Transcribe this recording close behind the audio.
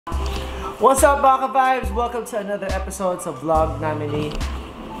What's up mga ka-vibes? Welcome to another episode sa vlog namin ni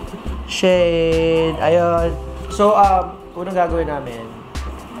Shaine. Ayun. So, unang gagawin namin,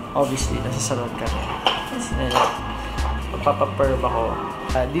 obviously, nasa salon kami. Magpapaperm ako.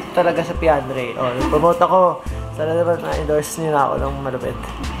 Dito talaga sa Piandre. Nag-promote ako. Sana naman na-endorse niyo na ako ng malupit.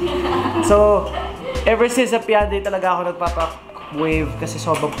 So, ever since sa Piandre talaga ako nagpapa-wave kasi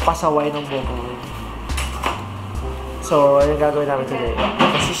sobrang pasaway ng buko. So, ano gagawin namin today?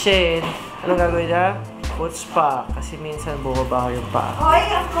 Kasi Shaine, anong gagawin niya? Foot spa. Kasi minsan bumabaho yung paa.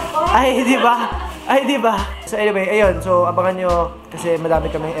 Ay, di ba? Ay, di ba? So, anyway, ayun. So, abangan nyo kasi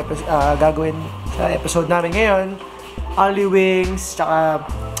madami kami gagawin sa episode namin ngayon. Only wings, tsaka,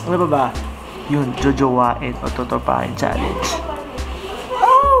 ano ba? Yun, JOJOWAIN o TOTROPAHIN challenge.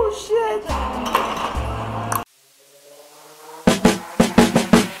 Oh, shit!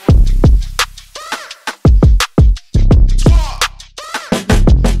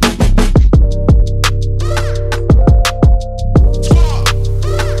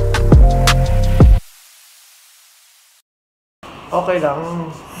 Okay lang,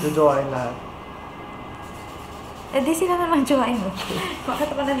 JOJOWAIN lahat. Eh di sila naman join mo. Bakit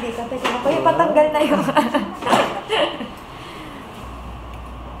ako nandito? Teka ako yung patanggal na yung...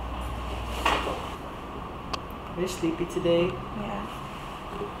 Are you sleepy today? Yeah.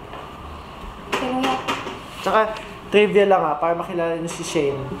 Kaya... Tsaka, trivia lang para makilala niyo si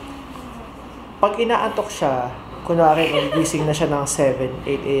Shaine. Pag inaantok siya, kunwari gising na siya ng 7,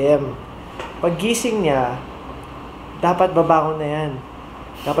 8 a.m. Pag gising niya, dapat babangon na yan.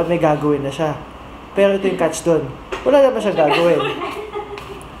 Dapat may gagawin na siya. Pero ito yung catch doon. Wala naman siyang gagawin.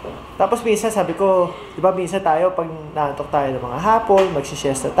 Tapos minsan sabi ko, di ba minsan tayo, pag naantok tayo ng mga hapon,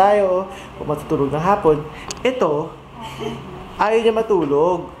 magsisiesta tayo, o matutulog ng hapon, ito, ayaw niya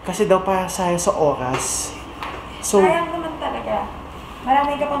matulog. Kasi daw para sayang sa oras. So, sayang naman talaga.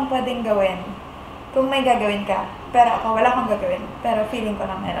 Marami ka pang pwedeng gawin. Kung may gagawin ka. Pero ako, wala kang gagawin. Pero feeling ko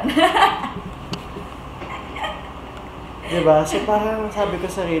lang meron. diba? So parang sabi ko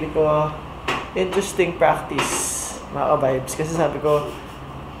sa sarili ko, interesting practice, mga vibes. Kasi sabi ko,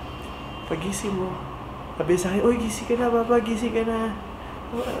 pagising mo, sabi sa akin, uy, gising ka na, baba, gising ka na.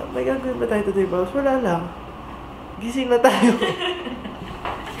 May gagawin ba tayo today, boss? Wala lang. Gising na tayo.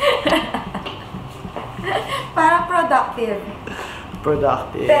 Parang productive.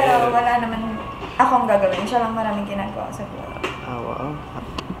 Productive. Pero wala naman akong gagawin. Siya lang maraming ginagawa sa vlog. Wow.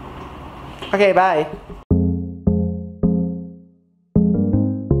 Okay, bye.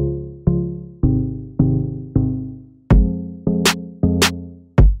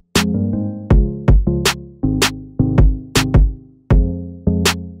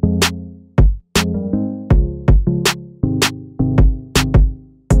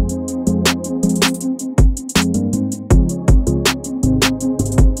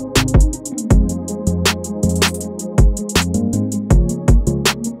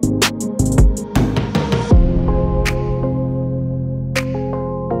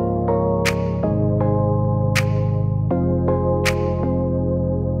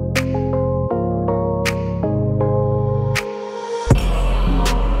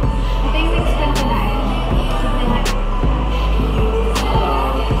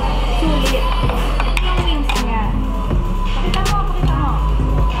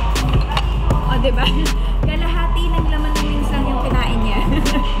 Diba? Kalahati ng laman ng wings lang yung kinain niya.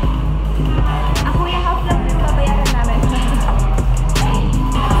 Ako yung half lang yung babayaran namin.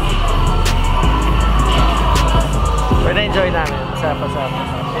 Pero na-enjoy namin. Masarap.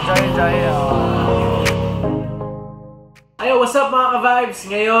 Enjoy. Ayo, what's up mga ka-vibes?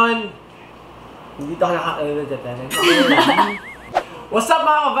 Ngayon, nandito ako What's up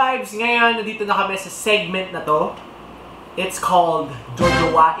mga ka-vibes? Ngayon, nandito na kami sa segment na to. It's called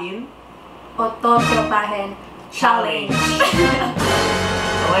JOJOWAIN O TOTROPAHIN challenge.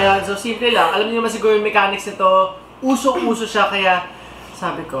 So ngayon, so simple lang. Alam niyo naman siguro yung mechanics nito. Usong-uso siya, kaya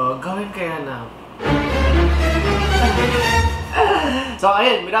sabi ko, gawin kaya na. So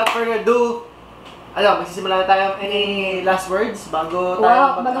ayun, without further ado, magsisimula na tayo. Any last words bago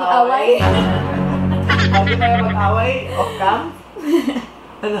tayo mag-away? Bago tayo mag-away, off-cam?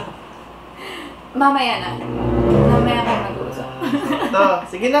 Ano? Mamaya na. Mamaya kayo mag-uusap. Ito,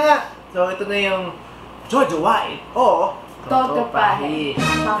 sige na nga. So, ito na yung JOJOWAIN o TOTROPAHIN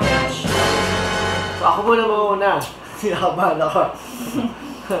challenge. So, ako muna. Sinakabahan ako.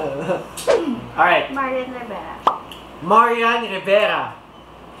 Alright. Marian Rivera.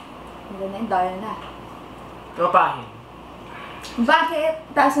 Hindi na, dahil na. TOTROPAHIN.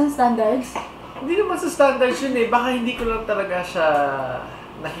 Bakit? Taas ang standards? Hindi naman sa standards yun eh. Baka hindi ko lang talaga siya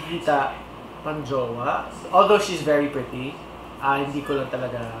nakikita pang jowa. Although she's very pretty. Hindi ko lang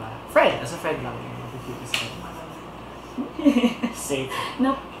talaga friend. As a friend lang. Safe.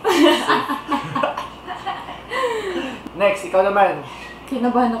 Nope. Safe. Next, ikaw naman.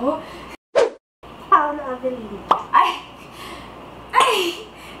 Kinabahan ako. Paolo Avelino. Ay!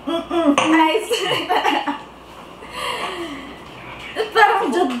 Nice! Parang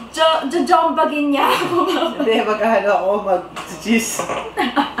jojombagin niya ako. Hindi, magkahalo ako mag-cheese.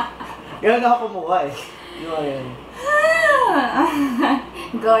 Gano'n ako kumuha eh. Yun.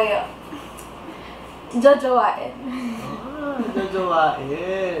 Goyo. JOJOWAIN.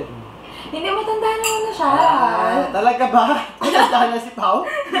 JOJOWAIN. Hindi, matanda naman na siya. Talaga ba? Matanda na si Pao?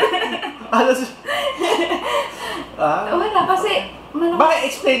 Wala, kasi... Bakit?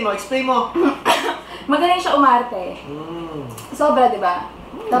 Explain mo. Magaling siya umarte. Sobra, di ba?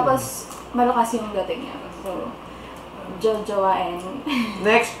 Tapos, malakas yung dating niya. So, JOJOWAIN.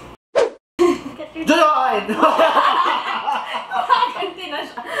 Next. JOJOWAIN! Kanti na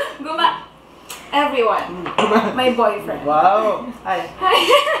siya. Everyone. My boyfriend. Wow! Hi.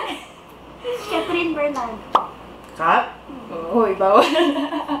 Catherine Bernardo. Kat? Uy, bawal.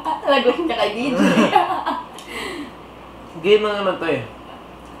 Lagot ka kay DJ. Game na naman to eh.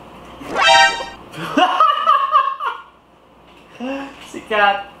 Si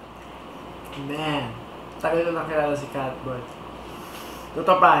Kat. Man. Tagal ko nakilala si Kat, but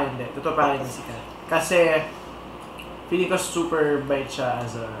totopahin si Kat. Kasi feeling ko super bait siya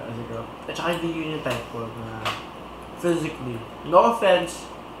as a girl. At saka hindi yun yung type ko na physically. No offense.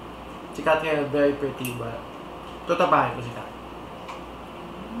 Si Kat kaya very pretty, but totopahin ko si Kat.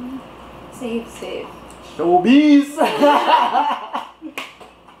 Safe. Showbiz!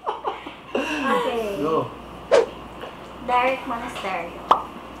 Okay. Go. Derek Monasterio.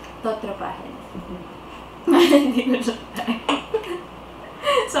 TOTROPAHIN. Hindi ko siya type.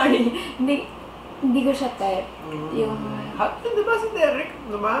 Sorry. Hindi ko siya type. Yung... Di ba si Derek?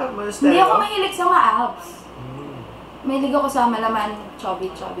 Monasterio? Hindi ako mahilig sa mga abs. Mahilig ako sa malaman, chubby,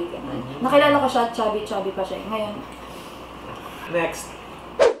 ganun. Nakilala ko siya, chubby pa siya. Ngayon... Next.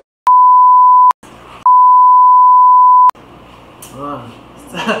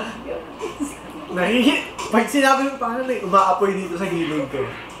 Pag sinabi mo paano na umaapoy dito sa gilid ko.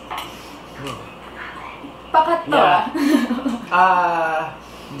 Pakat to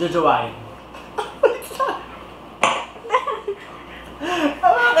JOJOWAIN.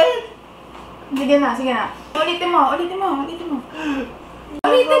 Bakit? Sige na. Ulitin mo. Ulitin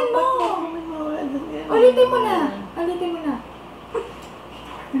mo na.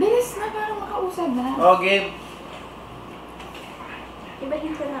 Bilis na, parang makausad na. Okay.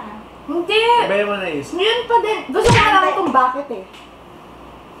 Ibahin ko na. Hindi! Ibahin mo na is. Ngayon pa din. Gusto ko na lang kung bakit eh.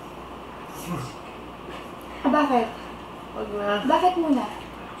 Bakit? Wag na. Bakit muna?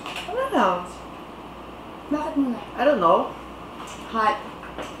 Ano lang? Bakit muna? I don't know. Hot.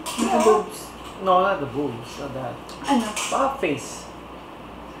 Naka-boobs. No, not the boobs. Not that. Ano? Baka face.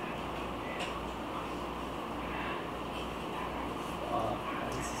 Oh,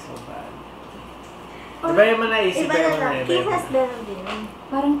 this is so bad. Ibahin mo na is. Iba na lang. Kisas ganun din.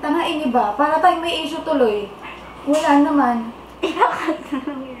 Parang tangain iba. Para tayong may issue tuloy. Wala naman. Ibakat na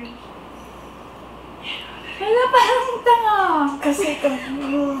lang yun. Wala, parang tanga. Kasi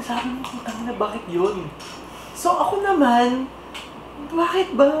sabi mo, tanga na, bakit yun? So ako naman,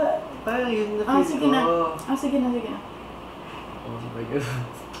 bakit ba? Parang yun na Sige na. Sige na. Oh my God.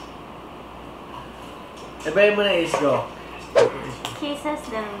 Ibahin mo na is, go. Kisas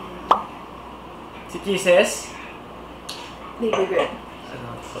lang. Si Kisses? Baby girl.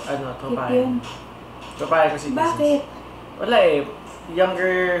 Tropahin. Tropahin ko si Kisses. Bakit? Wala eh.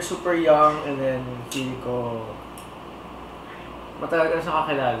 Younger, super young, and then feeling ko matagal na siya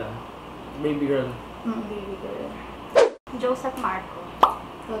kakilala. Baby girl. Baby girl. Joseph Marco.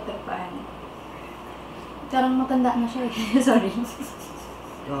 TOTROPAHIN. Parang matanda na siya eh. Sorry.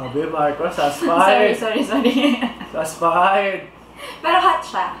 Grabe, Marco. Shots fired. Sorry. Shots fired. Pero hot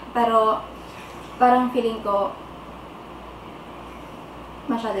siya. Pero parang feeling ko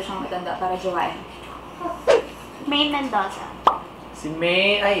masyado siyang matanda para jowain. Maine Mendoza. Si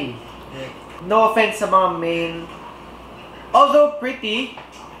May, ay. No offense sa mga main. Although pretty,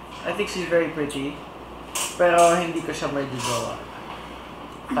 I think she's very pretty. Pero hindi ko siya may jowa.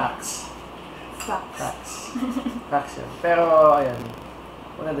 Facts. Facts yun. Pero, ayan.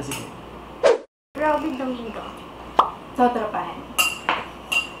 Maganda si May. Robin Domingo. TOTROPAHIN.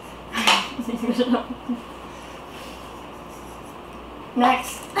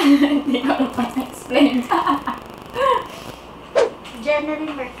 Next. Hindi ko pa-explain.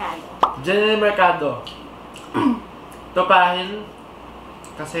 General Mercado. Topahin.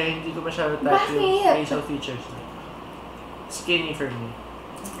 Kasi hindi ko masyado type yung facial features. Skinny for me.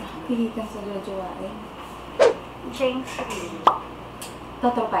 Pili ka sa JOJOWAIN. James Lee.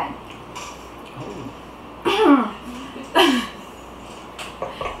 Totropahin. Oh.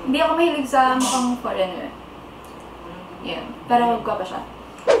 Hindi ako mahilig sa mukhang foreigner. Yan. Pero gwapo siya.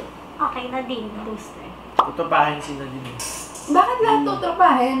 Okay na din. Booster. Totropahin si Nadine. Bakit lahat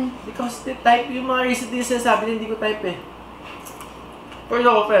totropahin? Because the type, yung mga recently sinasabi na hindi ko type eh. Pero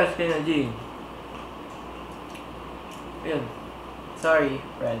ako first kay Nadine. Ayun. Sorry,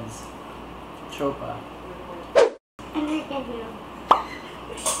 friends. Tropa. Enrique Hill.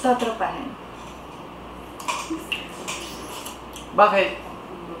 Totropahin. Bakit?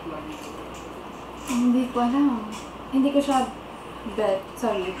 Hindi ko alam. Hindi ko siya bet.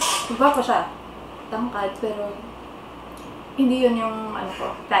 Sorry. Gwapo siya. Tangkad, pero hindi yun yung ano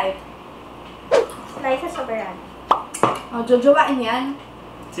ko, type. Liza Soberano. Oh, JOJOWAIN yan.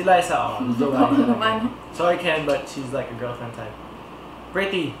 Si Liza, oh. Ano naman? Sorry, Ken, but she's like a girlfriend type.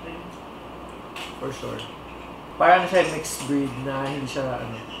 Pretty. For sure. Parang siya mixed breed na hindi siya,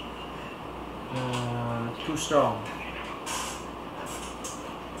 ano, too strong.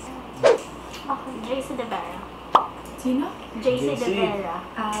 Okay, JC De Vera. Sino? JC De JC. Vera.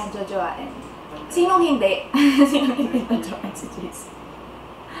 JOJOWAIN. Sinong hindi? Sinong hindi JOJOWAIN si JC?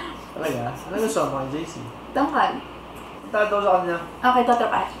 Talaga? Ano gusto mo kay JC? Tangkad. Tataw sa kanya. Okay,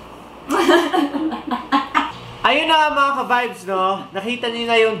 totropahin. Ayun na nga mga ka-vibes, no? Nakita niyo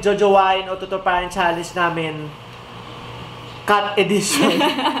na yung JOJOWAIN o Totropahin challenge namin. Cut edition.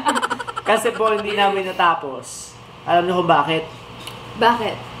 Kasi po hindi namin natapos. Alam niyo kung bakit?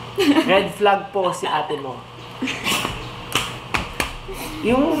 Bakit? Red flag po si ate mo.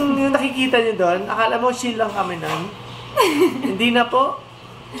 Yung nakikita niyo doon, akala mo chill lang kami nun. Hindi na po.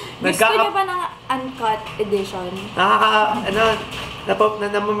 Gusto niyo ba ng uncut edition?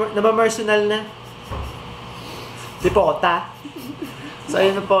 Namamersonal na. Dipota. So,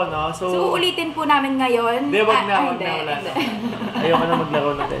 ayun na po, no? So uulitin po namin ngayon. Hindi, wag na, wag hindi, na, wala na. hindi. Ayoko na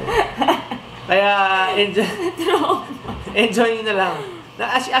maglaro na ganyan. Kaya, enjoy nyo na lang.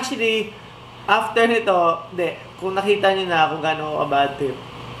 Actually, after nito, kung nakita nyo na kung gaano ako bad trip,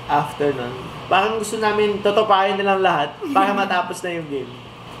 after nun, parang gusto namin totopahin na lang lahat para matapos na yung game.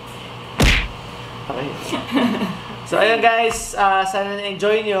 Okay. So, ayun guys, sana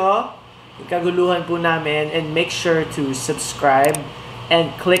na-enjoy nyo yung kaguluhan po namin, and make sure to subscribe and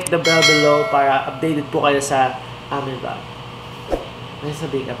click the bell below para updated po kayo sa amin ba. May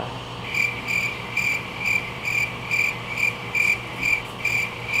sabihin ka pa?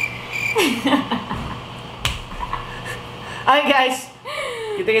 Alright guys,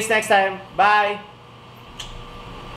 kita guys next time. Bye!